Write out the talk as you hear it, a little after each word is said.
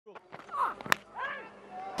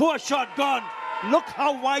Poor shot gone. Look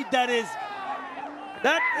how wide that is.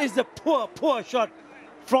 That is a poor shot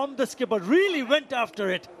from the skipper. Really went after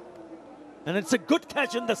it. And it's a good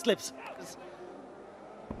catch in the slips.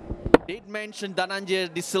 Did mention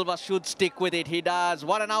Dhananjay De Silva should stick with it. He does.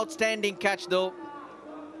 What an outstanding catch though.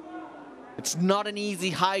 It's not an easy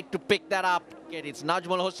height to pick that up. It's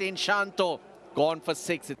Najmul Hossain Shanto gone for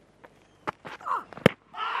 6.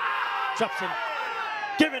 Chops in.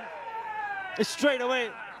 Given. Straight away.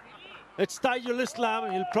 It's Taijul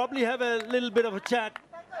Islam. He'll probably have a little bit of a chat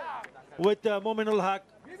with Mominul Haq.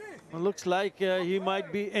 It looks like he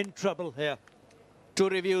might be in trouble here. 2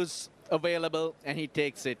 reviews available and he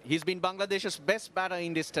takes it. He's been Bangladesh's best batter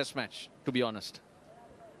in this test match, to be honest.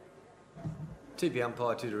 TP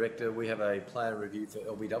umpire to director, we have a player review for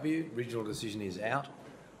LBW. Regional decision is out.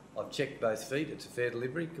 I've checked both feet. It's a fair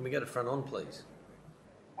delivery. Can we go to front on, please?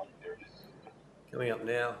 Coming up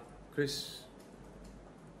now, Chris.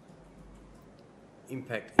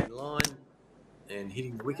 Impact in line and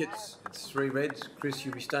hitting the wickets. It's 3 reds. Chris,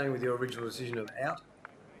 you'll be staying with your original decision of out.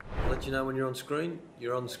 I'll let you know when you're on screen.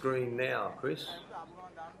 You're on screen now, Chris.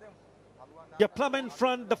 Yeah, plumb in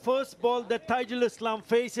front. The first ball that Taijul Islam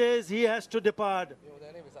faces, he has to depart.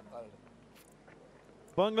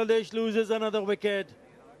 Bangladesh loses another wicket.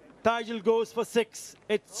 Taijul goes for 6.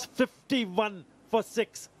 It's 51 for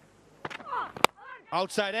 6.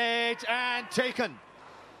 Outside edge and taken.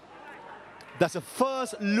 That's the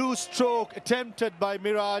first loose stroke attempted by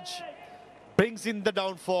Miraj. Brings in the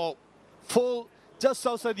downfall. Full just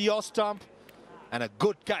outside the off stump. And a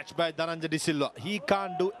good catch by Dhananjay De Silva. He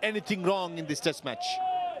can't do anything wrong in this test match.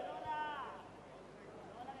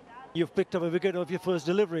 You've picked up a wicket of your first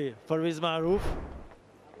delivery for Maroof.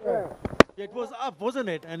 Yeah. It was up, wasn't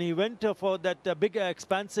it? And he went for that big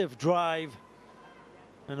expansive drive.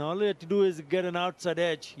 And all he had to do is get an outside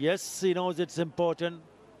edge. Yes, he knows it's important.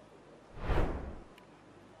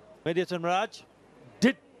 Mediasan Raj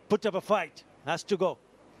did put up a fight. Has to go.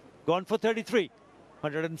 Gone for 33.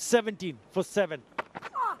 117 for 7.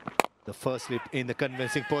 The first slip in the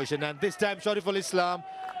convincing position. And this time, Shariful Islam,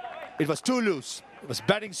 it was too loose. It was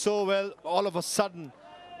batting so well. All of a sudden,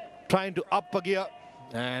 trying to up a gear.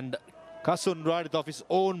 And Kasun Rajitha off his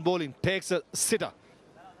own bowling takes a sitter.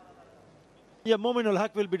 Yeah, Mominul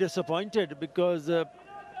Haq will be disappointed because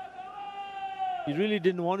he really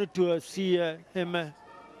didn't want to see him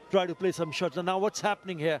try to play some shots. And now what's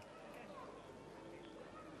happening here?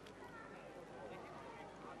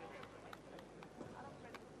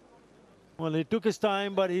 Well, he took his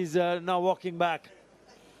time, but he's now walking back.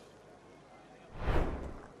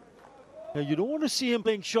 Now, you don't want to see him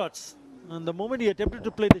playing shots. And the moment he attempted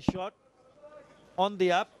to play the shot on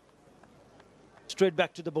the up, straight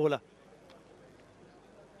back to the bowler.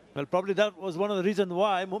 Well, probably that was one of the reasons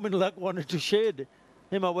why Mominul Haq wanted to shade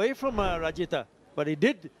him away from Rajitha. But he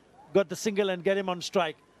did got the single and get him on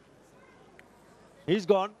strike. He's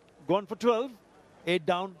gone for 12. 8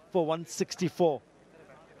 down for 164.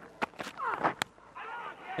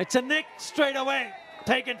 It's a nick straight away.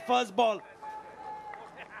 Taken first ball.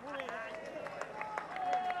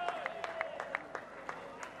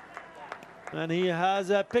 And he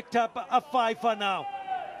has picked up a 5 for now.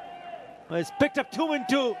 He's picked up 2 and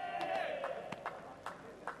 2.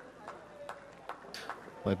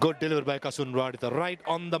 A good delivery by Kasun Rajitha, right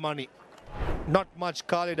on the money. Not much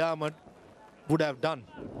Khalid Ahmed would have done.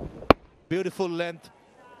 Beautiful length.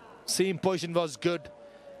 Seam position was good.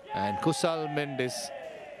 And Kusal Mendes,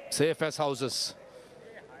 safe as houses.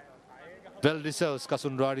 Well deserves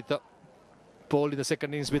Kasun Rajitha. Bowled in the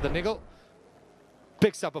second innings with a niggle.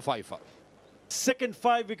 Picks up a 5. Second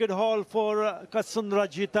 5-wicket haul for Kasun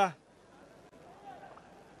Rajitha.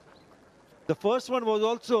 The first one was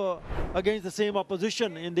also against the same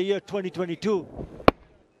opposition in the year 2022.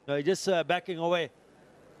 Just backing away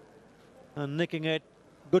and nicking it.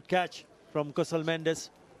 Good catch from Kusal Mendes.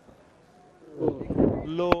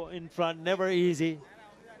 Low in front, never easy.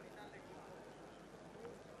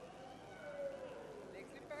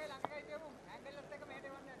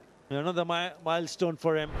 Another milestone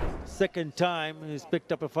for him. Second time he's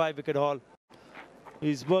picked up a 5-wicket haul.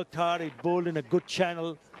 He's worked hard, he bowled in a good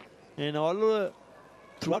channel. And all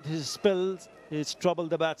throughout his spells, he's troubled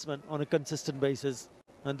the batsman on a consistent basis.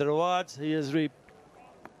 And the rewards he has reaped.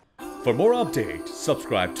 For more updates,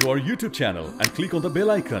 subscribe to our YouTube channel and click on the bell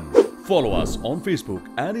icon. Follow us on Facebook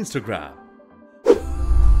and Instagram.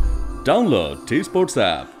 Download TSports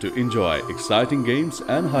app to enjoy exciting games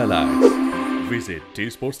and highlights. Visit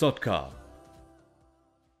tsports.com.